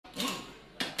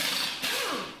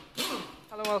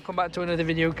Welcome back to another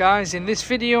video, guys. In this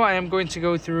video I am going to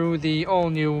go through the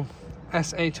all-new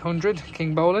S800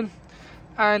 King Bolin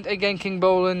and again King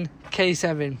Bolin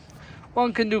K7.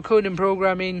 One can do coding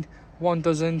programming, one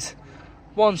doesn't.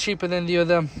 One's cheaper than the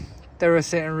other. There are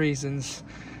certain reasons.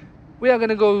 We are going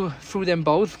to go through them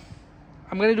both.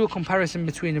 I'm going to do a comparison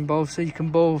between them both so you can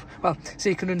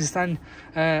understand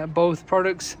both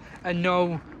products and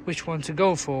know which one to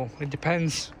go for. It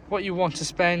depends what you want to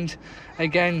spend.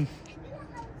 Again,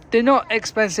 they're not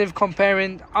expensive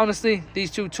comparing. Honestly, these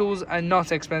two tools are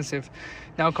not expensive.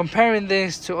 Now, comparing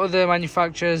this to other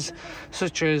manufacturers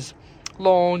such as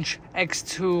Launch,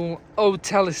 X2,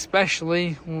 Otel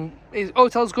especially.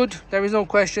 Otel's good, there is no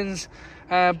questions,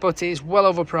 but it is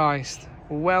well overpriced.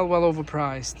 Well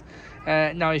overpriced.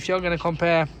 Now, if you're going to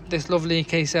compare this lovely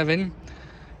K7,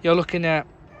 you're looking at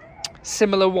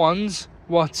similar ones,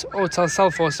 what Otel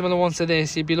sell for, similar ones to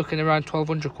this, you'd be looking around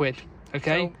 1,200 quid,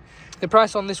 okay? So, the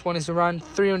price on this one is around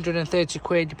 330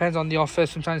 quid, depends on the offer,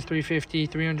 sometimes 350,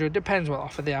 300, depends what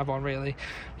offer they have on really.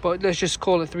 But let's just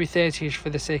call it 330ish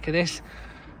for the sake of this.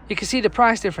 You can see the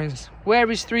price difference. Where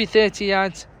is 330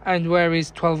 at and where is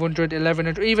 1,200,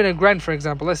 1,100, even a grand for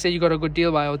example. Let's say you got a good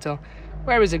deal by Otel.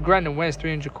 Where is a grand and where's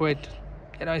 300 quid?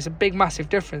 You know, it's a big massive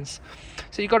difference.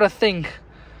 So you got to think.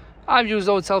 I've used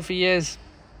Otel for years.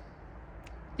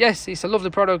 Yes, it's a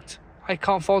lovely product. I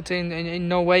can't fault it in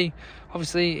no way.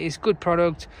 Obviously, it's good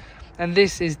product, and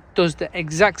this does the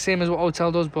exact same as what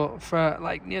Otel does, but for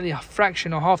like nearly a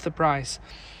fraction or half the price.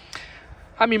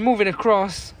 I mean, moving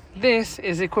across, this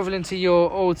is equivalent to your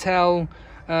Otel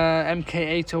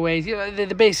MK808. You know,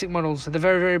 the basic models, the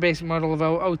very basic model of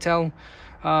Otel.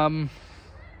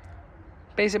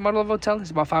 Basic model of Otel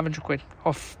is about 500 quid.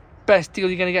 Off best deal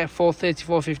you're gonna get 430,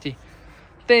 450.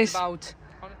 This about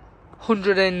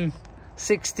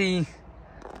 160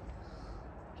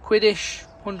 quid-ish,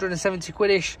 170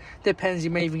 quid-ish, depends. You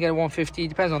may even get a 150,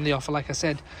 depends on the offer, like I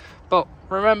said. But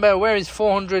remember, where is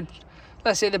 400?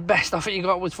 Let's say the best offer you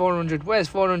got was 400. Where's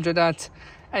 400 at,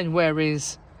 and where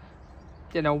is,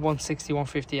 you know, 160,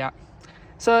 150 at?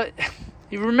 So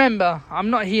you remember, I'm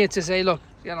not here to say, look,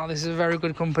 you know, this is a very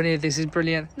good company, this is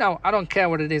brilliant. No, I don't care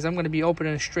what it is. I'm going to be open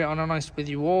and straight and honest with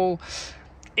you all.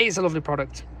 It's a lovely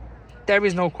product, there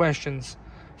is no questions.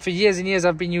 For years and years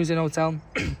I've been using Otel,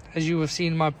 as you have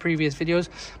seen in my previous videos.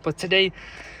 But today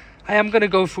I am going to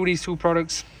go through these two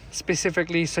products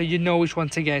specifically so you know which one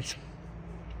to get.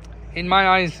 In my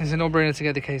eyes, it's a no-brainer to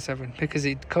get the K7 because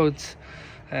it codes,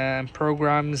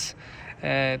 programs,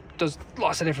 does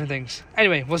lots of different things.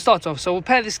 Anyway, we'll start off. So we'll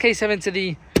pair this K7 to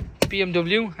the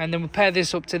BMW and then we'll pair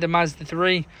this up to the Mazda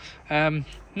 3.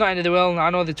 Not end of the world. I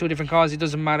know they're two different cars, it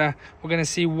doesn't matter. We're going to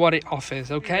see what it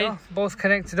offers, okay? Yeah, both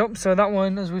connected up. So that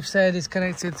one, as we've said, is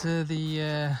connected to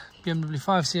the BMW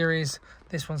 5 Series.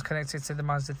 This one's connected to the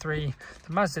Mazda 3.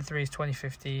 The Mazda 3 is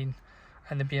 2015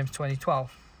 and the BM's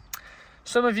 2012.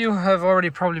 Some of you have already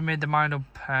probably made the mind up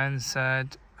and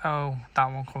said, oh, that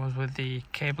one comes with the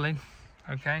cabling,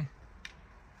 okay?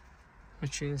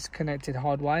 Which is connected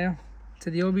hardwire to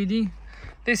the OBD.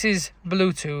 This is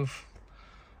Bluetooth.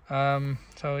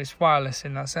 So it's wireless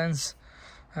in that sense.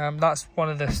 That's one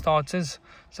of the starters.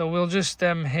 So we'll just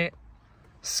hit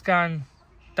scan,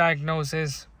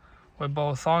 diagnosis. We're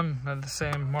both on at the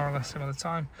same, more or less similar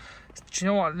time. Do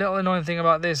you know what? Little annoying thing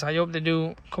about this, I hope they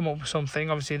do come up with something.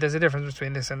 Obviously there's a difference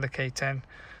between this and the K10.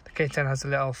 The K10 has a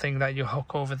little thing that you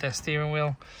hook over the steering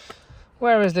wheel,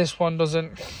 whereas this one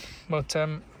doesn't. But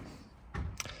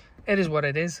it is what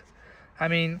it is. I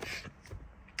mean,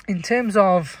 in terms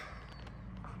of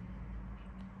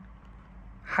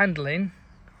handling,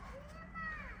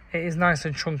 it is nice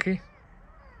and chunky,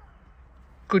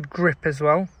 good grip as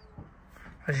well,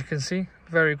 as you can see,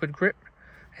 very good grip.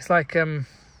 It's like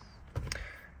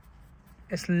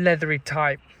it's leathery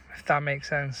type, if that makes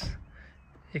sense.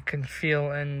 You can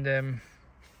feel and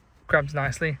grabs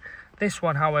nicely. This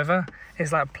one, however,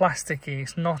 is like plasticky.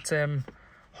 It's not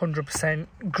 100%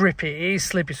 grippy. It is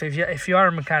slippy, so if you are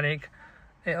a mechanic,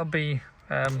 it'll be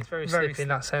it's very slippy in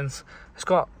that sense. It's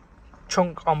got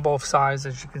chunk on both sides,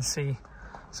 as you can see,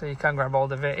 so you can grab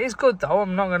hold of it. It's good though.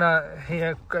 I'm not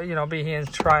gonna be here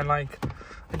and try and like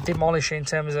demolish it in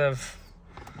terms of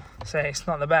say it's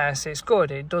not the best. It's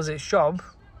good, it does its job.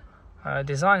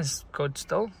 Design's good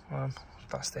still.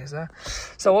 That stays there.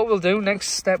 So what we'll do, next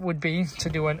step would be to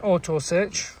do an auto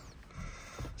search.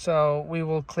 So we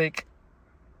will click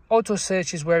auto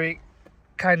search, is where it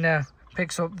kind of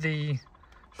picks up the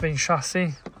VIN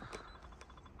chassis,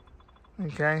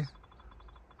 okay?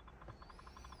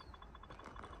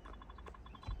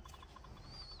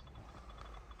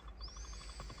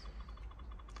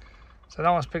 So that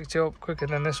one's picked it up quicker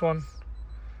than this one.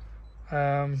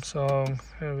 So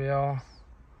here we are,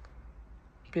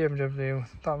 BMW,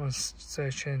 that one's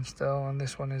searching still, and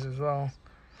this one is as well.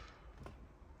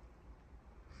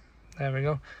 There we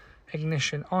go.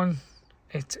 Ignition on.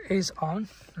 It is on,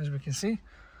 as we can see.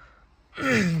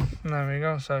 There we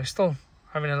go. So still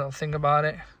having a little think about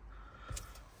it.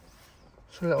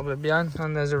 It's a little bit behind,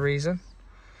 and there's a reason.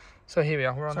 So here we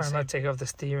are. We're on. Sorry, I'm going to take off the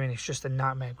steering. It's just a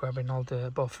nightmare grabbing all the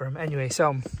above from. Anyway,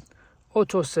 so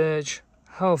auto search,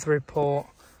 health report.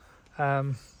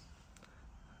 That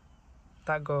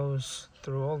goes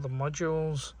through all the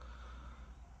modules,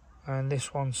 and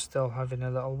this one's still having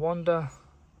a little wander.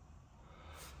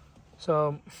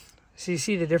 So you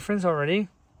see the difference already.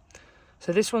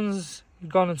 So this one's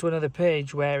gone into another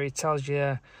page where it tells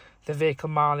you the vehicle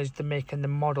mileage, the make and the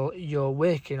model you're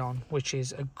working on, which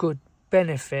is a good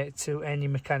benefit to any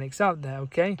mechanics out there.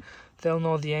 Okay, they'll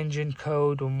know the engine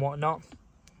code and whatnot.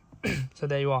 So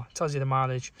there you are, it tells you the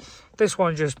mileage. This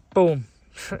one just boom,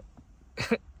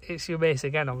 it's your base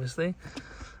again, obviously.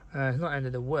 It's not end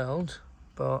of the world,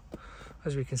 but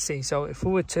as we can see, so if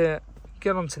we were to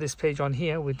get onto this page on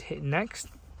here, we'd hit next.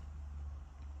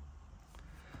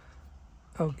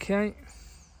 Okay,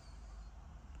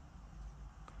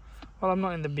 well, I'm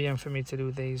not in the BM for me to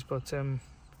do these, but I'm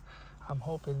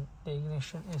hoping the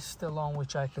ignition is still on,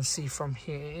 which I can see from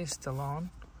here it is still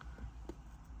on.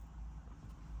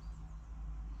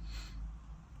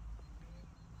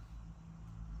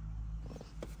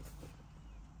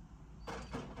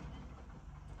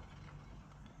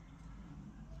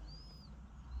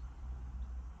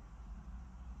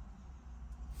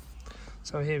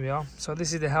 So here we are. So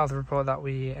this is the health report that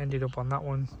we ended up on that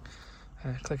one.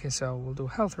 Clicking, so we'll do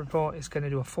health report. It's going to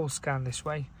do a full scan this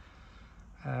way.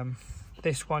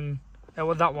 This one,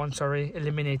 well, that one, sorry,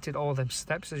 eliminated all them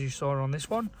steps as you saw on this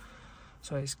one.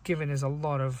 So it's giving us a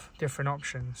lot of different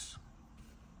options.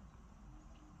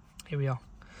 Here we are.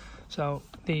 So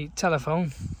the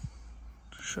telephone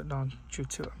shut down due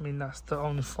to, I mean, that's the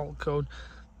only fault code.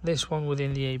 This one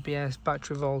within the ABS,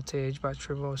 battery voltage,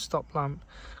 stop lamp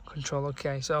control.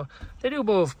 Okay, so they do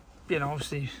both, you know,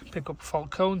 obviously pick up fault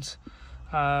codes.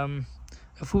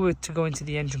 If we were to go into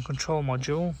the engine control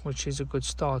module, which is a good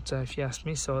start if you ask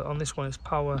me, so on this one it's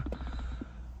power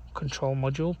control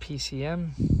module, PCM.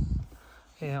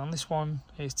 Yeah, on this one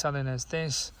it's telling us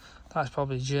this. That's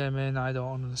probably German, I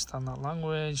don't understand that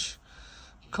language.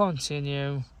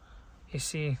 Continue. You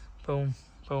see, boom,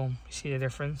 boom, you see the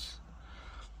difference.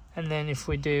 And then if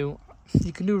we do,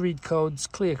 you can do read codes,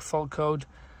 clear fault code,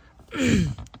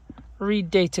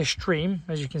 read data stream,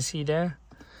 as you can see there.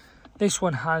 This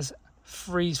one has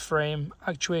freeze frame,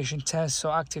 actuation test,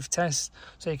 so active test,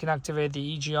 so you can activate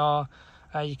the EGR,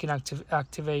 you can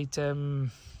activate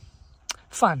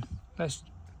fan, that's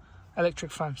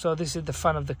electric fan. So this is the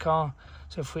fan of the car.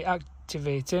 So if we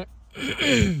activate it,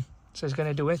 so it's going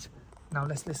to do it. Now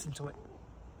let's listen to it.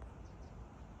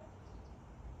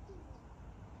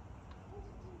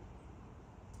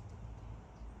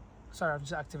 Sorry, I've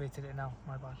just activated it now,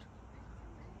 my bad.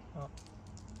 Well,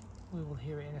 we will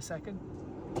hear it in a second.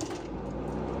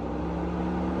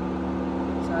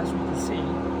 So as we can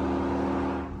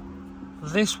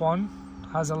see, this one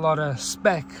has a lot of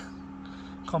spec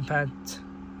compared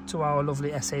to our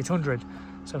lovely S800.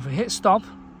 So if we hit stop,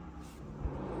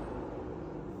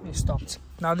 it stopped.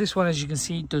 Now this one, as you can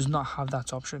see, does not have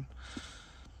that option.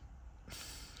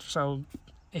 So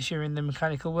if you're in the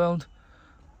mechanical world,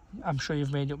 I'm sure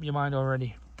you've made up your mind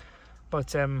already.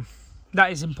 But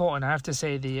that is important. I have to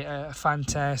say the fan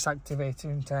test,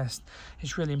 activating test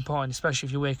is really important, especially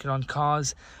if you're working on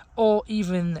cars or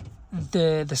even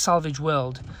the salvage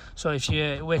world. So if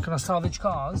you're working on salvage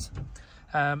cars,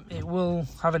 it will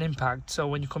have an impact. So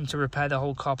when you come to repair the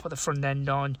whole car, put the front end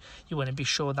on, you want to be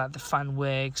sure that the fan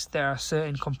works. There are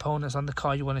certain components on the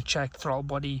car you want to check, throttle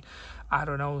body, I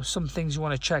don't know, some things you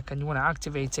want to check and you want to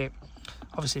activate it.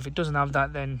 Obviously, if it doesn't have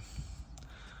that, then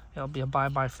it'll be a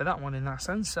bye-bye for that one in that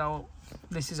sense. So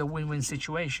this is a win-win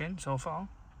situation so far.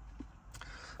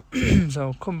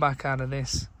 So come back out of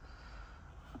this.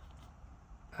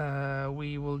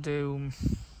 We will do,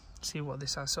 see what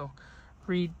this has. So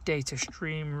read data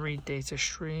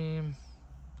stream,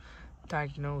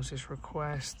 diagnosis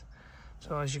request.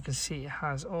 So as you can see, it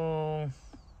has a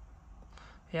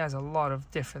lot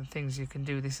of different things you can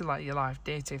do. This is like your live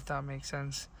data, if that makes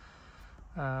sense.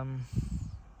 But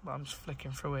I'm just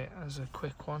flicking through it as a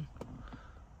quick one.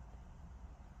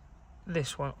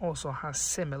 This one also has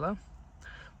similar,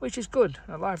 which is good.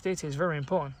 Live data is very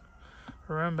important.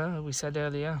 Remember, we said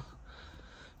earlier,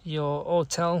 your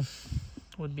hotel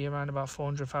would be around about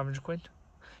 400, 500 quid.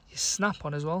 Your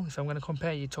snap-on as well, if I'm going to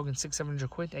compare, you're talking 600, 700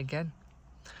 quid again.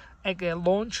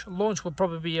 launch will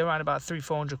probably be around about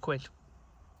 300-400 quid.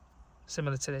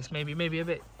 Similar to this, maybe a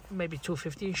bit, maybe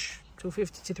 250-ish,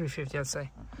 250 to 350, I'd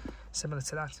say, similar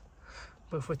to that.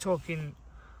 But if we're talking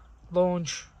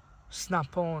launch,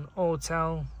 snap-on,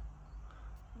 hotel,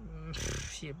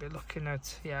 you'd be looking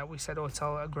at, yeah, we said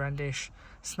hotel a grandish,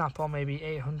 snap-on maybe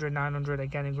 800, 900,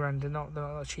 again a grand, they're not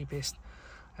the cheapest.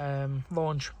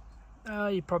 Launch,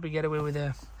 you probably get away with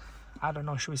a, I don't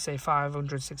know, should we say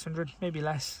 500, 600, maybe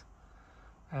less.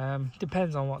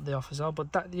 Depends on what the offers are,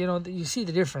 but that, you know, you see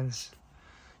the difference.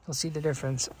 You'll see the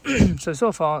difference.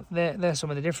 so far, there's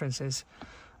some of the differences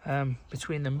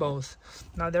between them both.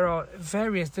 Now, there are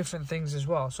various different things as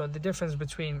well. So the difference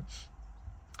between,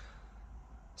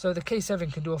 so the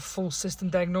K7 can do a full system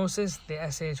diagnosis. The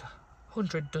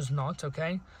S800 does not.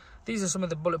 Okay, these are some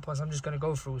of the bullet points I'm just going to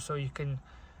go through, so you can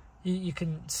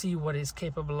see what it's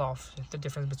capable of. The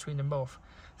difference between them both.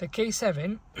 The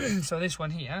K7, so this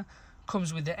one here,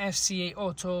 comes with the FCA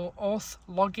Auto Auth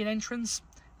login entrance.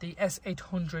 The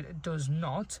S800 does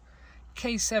not.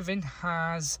 K7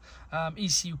 has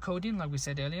ECU coding, like we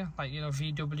said earlier, like, you know,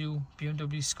 VW,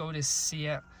 BMW, Skoda,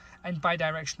 Seat, and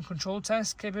bidirectional control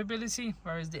test capability,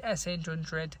 whereas the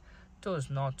S800 does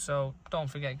not. So don't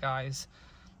forget, guys,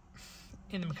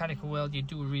 in the mechanical world, you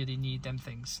do really need them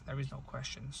things. There is no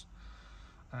questions.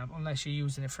 Unless you're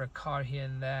using it for a car here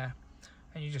and there,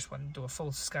 and you just want to do a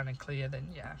full scan and clear, then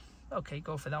yeah, okay,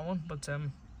 go for that one. But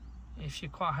if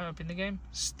you're quite high up in the game,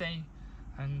 stay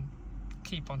and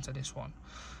keep onto this one.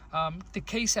 The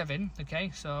K7,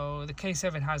 okay, so the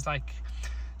K7 has like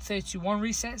 31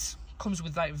 resets, comes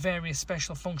with like various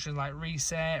special functions like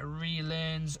reset,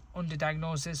 relearns, under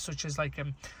diagnosis, such as like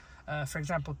for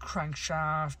example,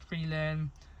 crankshaft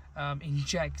relearn,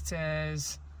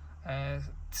 injectors,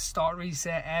 start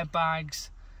reset, airbags.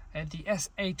 The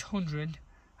S800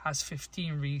 has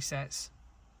 15 resets,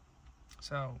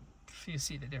 so you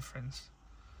see the difference.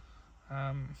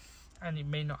 And it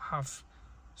may not have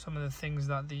some of the things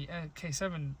that the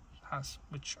K7 has,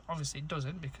 which obviously it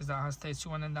doesn't, because that has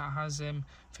 31 and that has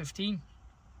 15.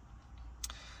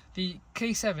 The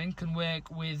K7 can work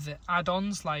with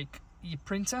add-ons like your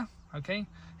printer, okay,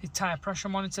 the tire pressure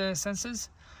monitor sensors.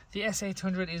 The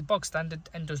S800 is bog standard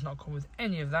and does not come with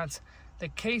any of that. The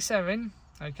K7,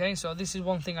 okay, so this is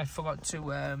one thing I forgot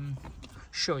to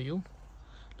show you.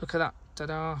 Look at that,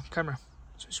 ta-da, camera.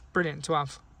 So it's brilliant to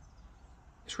have.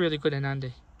 It's really good and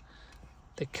handy.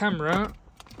 The camera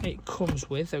it comes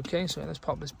with, okay, so let's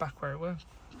pop this back where it was.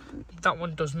 That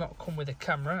one does not come with a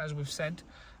camera, as we've said,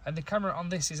 and the camera on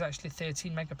this is actually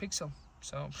 13 megapixel,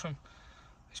 so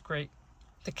it's great.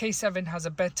 The K7 has a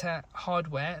better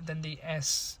hardware than the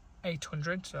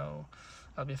S800, so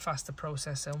that'll be a faster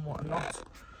processor and whatnot.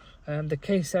 The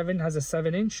K7 has a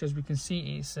 7-inch, as we can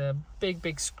see. It's a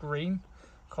big screen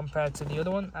compared to the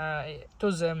other one. It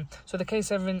does so the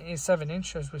K7 is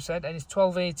 7-inch, as we said, and it's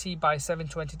 1280 by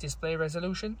 720 display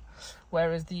resolution,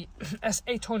 whereas the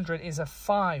S800 is a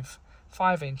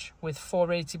 5-inch with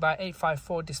 480 by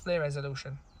 854 display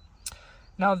resolution.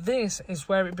 Now this is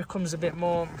where it becomes a bit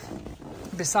more,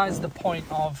 besides the point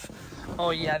of,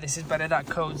 oh yeah, this is better, that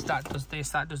codes, that does this,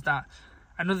 that does that.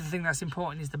 Another thing that's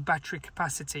important is the battery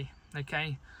capacity,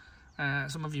 okay?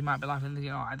 Some of you might be laughing and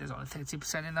thinking, oh, there's only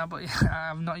 30% in there, but yeah,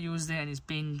 I've not used it and it's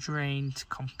been drained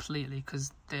completely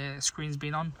because the screen's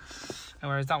been on,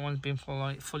 whereas that one's been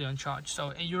fully on charge. So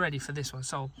are you ready for this one?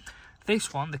 So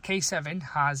this one, the K7,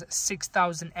 has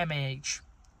 6,000 mAh.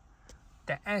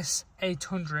 The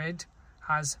S800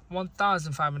 has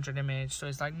 1,500 mAh, so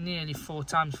it's like nearly 5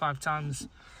 times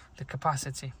the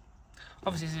capacity.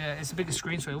 Obviously, it's a bigger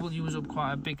screen, so it will use up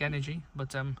quite a big energy,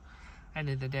 but end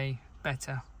of the day,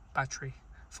 better battery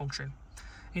function.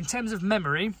 In terms of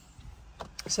memory,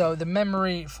 so the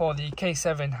memory for the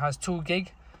K7 has 2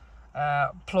 gig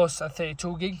plus a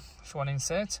 32 gig if you want to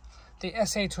insert. The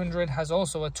S800 has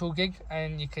also a 2 gig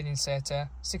and you can insert a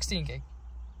 16 gig.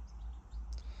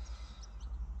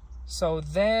 So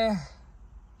there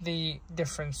the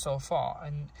difference so far.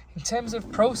 And in terms of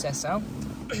processor,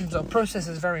 so processor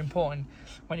is very important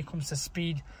when it comes to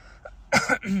speed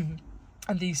and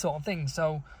these sort of things.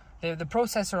 So the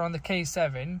processor on the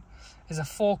K7 is a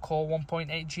 4-core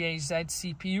 1.8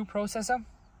 GHz CPU processor.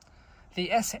 The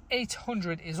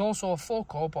S800 is also a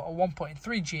 4-core but a 1.3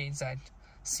 GHz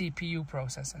CPU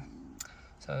processor.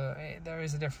 So there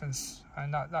is a difference,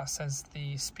 and that says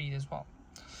the speed as well.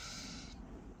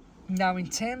 Now in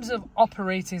terms of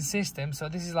operating system, so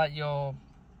this is like your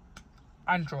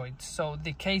Android. So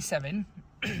the K7,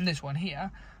 this one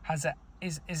here,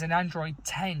 is an Android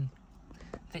 10.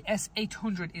 The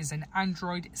S800 is an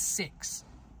Android 6.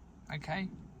 Okay.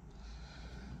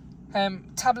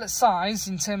 Tablet size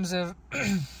in terms of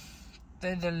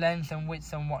the length and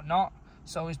width and whatnot.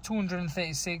 So it's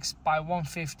 236 by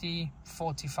 150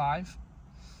 45,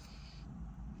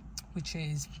 which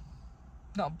is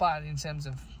not bad in terms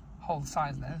of whole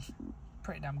size length.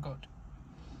 Pretty damn good.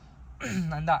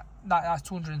 And that's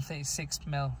 236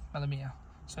 millimeter.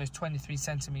 So it's 23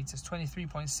 centimeters,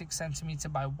 23.6 centimeter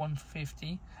by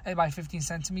 150 by 15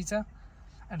 centimeter,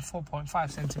 and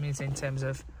 4.5 centimeter in terms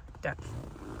of depth.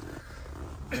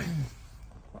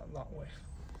 Not that way.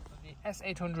 The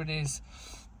S800 is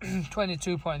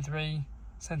 22.3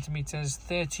 centimeters,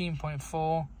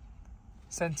 13.4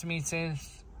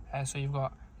 centimeters. So you've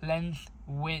got length,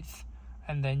 width,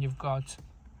 and then you've got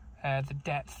the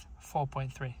depth,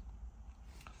 4.3.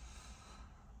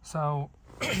 So,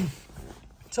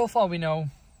 so far we know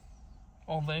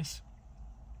all this.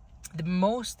 The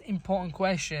most important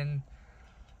question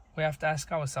we have to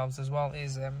ask ourselves as well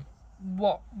is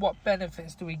what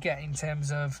benefits do we get in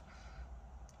terms of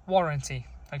warranty?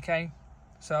 Okay,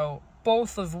 so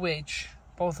both of which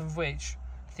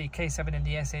the K7 and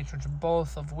the S800,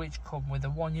 both of which come with a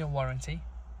 1-year warranty,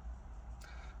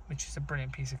 which is a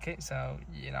brilliant piece of kit. So,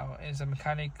 you know, as a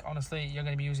mechanic, honestly, you're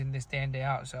going to be using this day in, day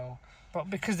out. So, but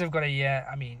because they've got a year,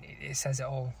 I mean, it says it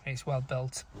all. It's well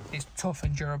built, it's tough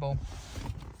and durable.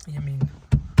 I mean,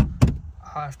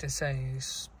 I have to say,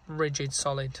 it's rigid,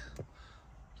 solid,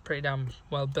 pretty damn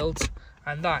well built,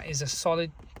 and that is a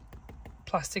solid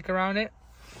plastic around it,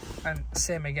 and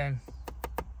same again.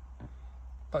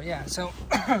 But yeah, so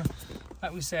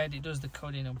like we said, it does the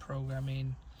coding and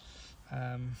programming.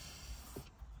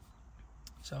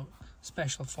 So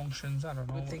special functions, I don't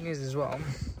know. The thing is as well,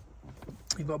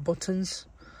 you've got buttons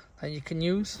that you can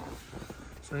use.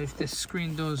 So if this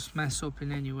screen does mess up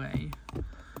in any way,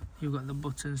 you've got the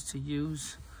buttons to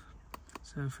use.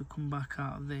 So if we come back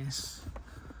out of this,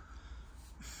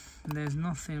 there's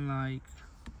nothing like,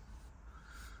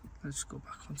 let's go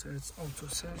back onto its auto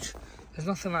search. There's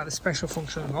nothing like the special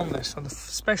functions on this. So the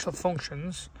special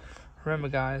functions, remember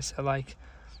guys, are like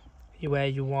where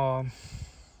you are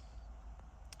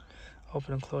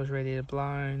open and close radiator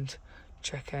blind,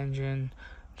 check engine,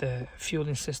 the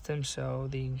fueling system, so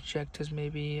the injectors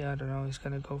maybe, I don't know, it's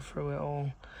going to go through it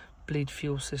all, bleed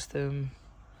fuel system.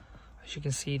 As you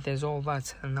can see, there's all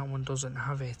that, and that one doesn't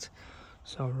have it.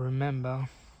 So remember,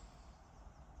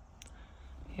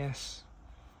 yes,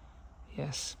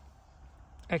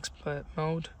 expert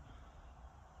mode.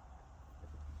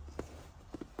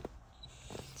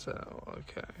 So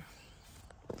okay,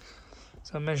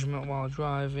 so measurement while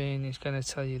driving is going to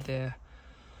tell you the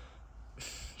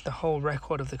whole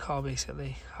record of the car,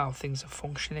 basically how things are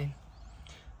functioning.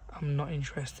 I'm not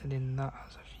interested in that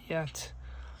as of yet.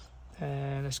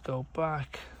 Let's go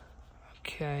back.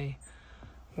 Okay,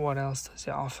 what else does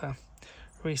it offer?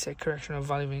 Reset correction of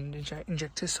value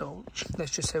injectors. So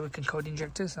let's just say we can code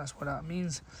injectors, that's what that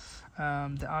means.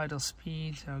 The idle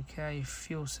speed, okay,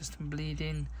 fuel system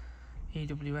bleeding,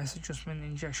 EWS adjustment,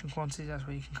 injection quantity, that's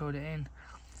where you can code it in.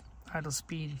 Idle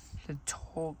speed, the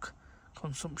torque,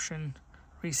 consumption,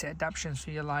 reset adaption, so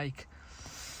you're like,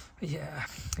 yeah,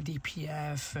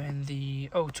 DPF and the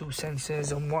O2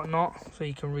 sensors and whatnot, so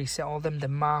you can reset all them, the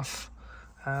math.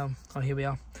 Oh, here we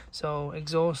are. So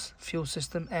exhaust, fuel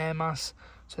system, air mass.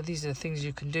 So these are the things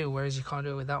you can do, whereas you can't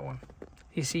do it with that one.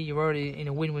 You see, you're already in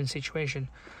a win-win situation.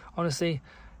 Honestly,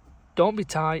 don't be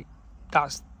tight.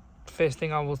 That's the first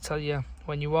thing I will tell you.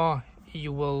 When you are,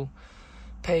 you will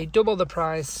pay double the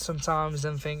price sometimes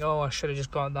and think, oh, I should have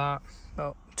just got that.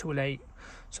 Well, too late.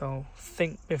 So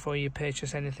think before you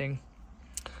purchase anything.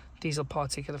 Diesel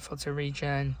particulate filter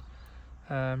regen.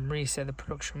 Reset the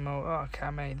production mode. Oh,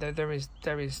 okay, mate. There is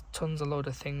tons of load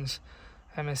of things.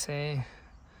 MSA,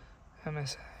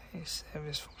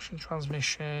 service function,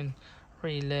 transmission,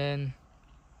 relearn,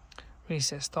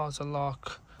 reset starter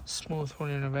lock, smooth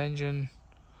running of engine.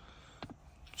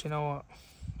 Do you know what?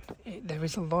 There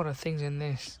is a lot of things in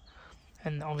this,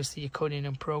 and obviously your coding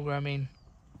and programming,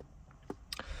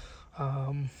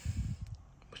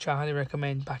 which I highly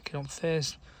recommend backing up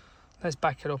first. Let's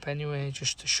back it up anyway,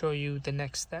 just to show you the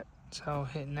next step. So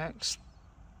hit next.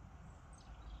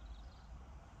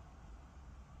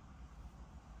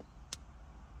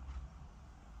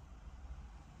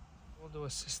 We'll do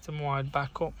a system-wide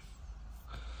backup.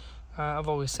 I've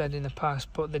always said in the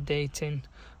past, put the date in.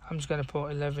 I'm just going to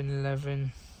put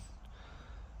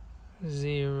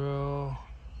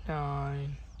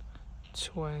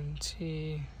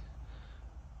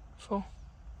 11/11/09/24.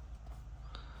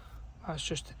 That's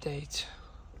just the date.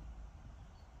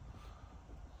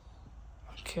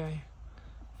 Okay,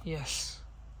 yes.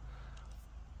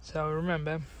 So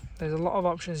remember, there's a lot of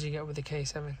options you get with the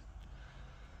K7.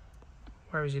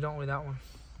 whereas you don't with that one.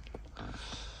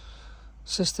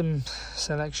 System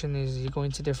selection is you go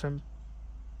into different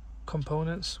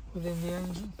components within the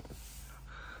engine.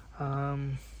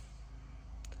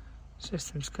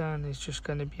 System scan is just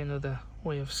going to be another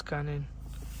way of scanning.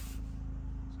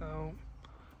 So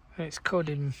it's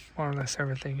coded more or less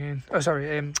everything in. Oh,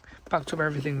 sorry, backed up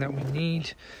everything that we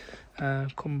need.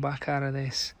 Come back out of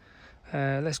this.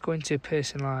 Let's go into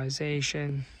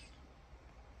personalization.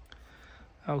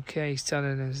 Okay, it's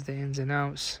telling us the ins and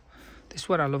outs. This is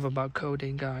what I love about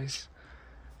coding, guys.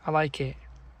 I like it.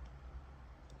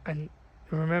 And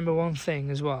remember one thing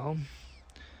as well.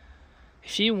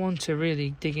 If you want to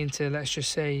really dig into, let's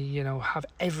just say, you know, have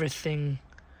everything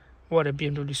what a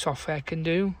BMW software can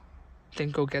do,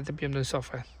 then go get the BMW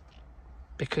software.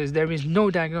 Because there is no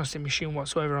diagnostic machine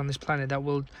whatsoever on this planet that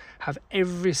will have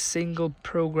every single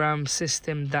program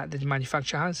system that the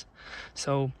manufacturer has.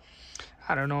 So,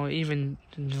 I don't know, even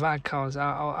VAG cars,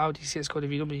 Audi CS Code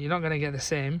VW, you're not going to get the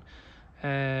same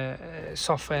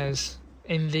softwares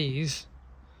in these.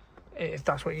 If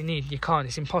that's what you need, you can't.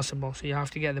 It's impossible. So you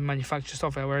have to get the manufacturer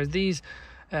software. Whereas these,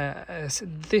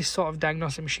 this sort of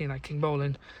diagnostic machine like King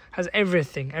Boland has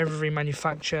everything, every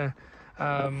manufacturer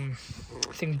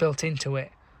thing built into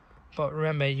it. But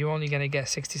remember, you're only going to get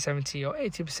 60, 70 or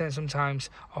 80% sometimes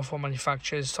of what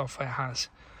manufacturer's software has.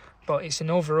 But it's an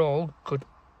overall good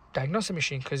diagnostic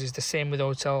machine because it's the same with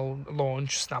Hotel,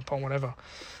 Launch, Snap-on, whatever.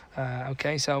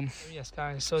 Okay, so yes,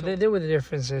 guys. So there were the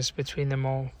differences between them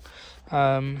all.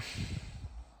 I'm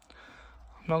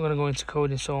not going to go into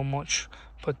coding so much,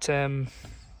 but as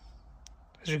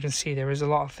you can see, there is a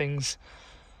lot of things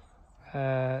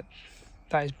that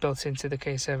is built into the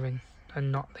K7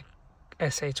 and not the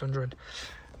S800.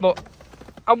 But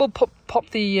I will pop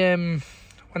the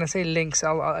when I say links,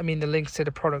 I mean the links to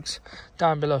the products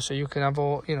down below, so you can have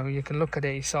all, you know, you can look at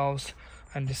it yourselves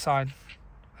and decide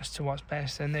as to what's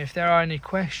best. And if there are any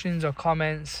questions or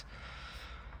comments,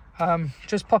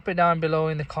 just pop it down below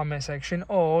in the comment section,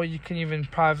 or you can even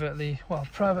private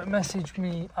message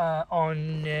me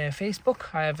on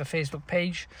Facebook. I have a Facebook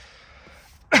page.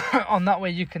 On that way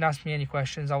you can ask me any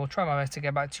questions. I will try my best to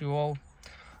get back to you all.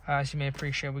 As you may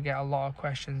appreciate, we get a lot of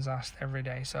questions asked every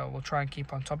day, so we'll try and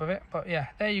keep on top of it. But yeah,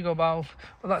 there you go, Bob.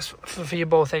 Well, that's for you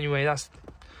both anyway. That's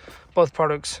both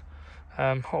products.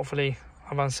 Hopefully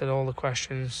I've answered all the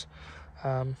questions.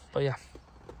 But yeah,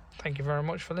 thank you very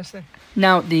much for listening.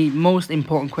 Now, the most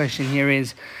important question here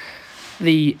is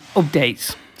the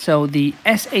updates. So the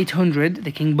S800,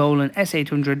 the King Boland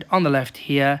S800 on the left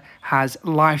here has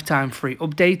lifetime free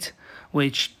update,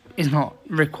 which is not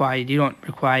required. You don't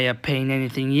require paying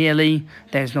anything yearly.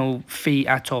 There's no fee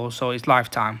at all, so it's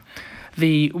lifetime.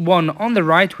 The one on the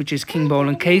right, which is King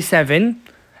Boland K7,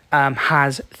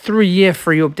 has 3-year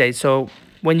free update. So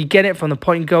when you get it from the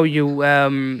point go, you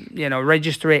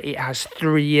register it. It has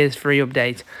 3 years free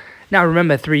update. Now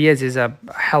remember, 3 years is a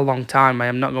hell long time. I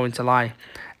am not going to lie.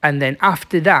 And then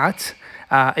after that,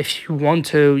 if you want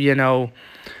to,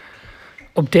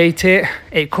 update it,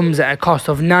 it comes at a cost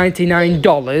of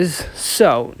 $99.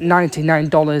 So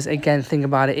 $99, again, think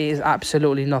about it, it is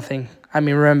absolutely nothing. I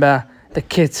mean, remember, the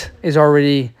kit is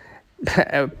already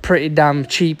pretty damn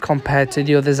cheap compared to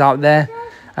the others out there.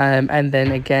 And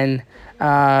then again,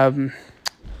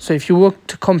 so if you were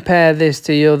to compare this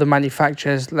to the other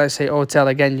manufacturers, let's say Hotel,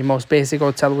 again, your most basic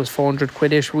Hotel was 400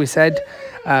 quid-ish, we said.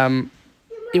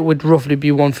 It would roughly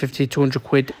be 150, 200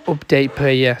 quid update per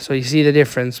year. So you see the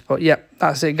difference. But yeah,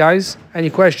 that's it, guys. Any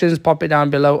questions, pop it down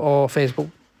below or Facebook.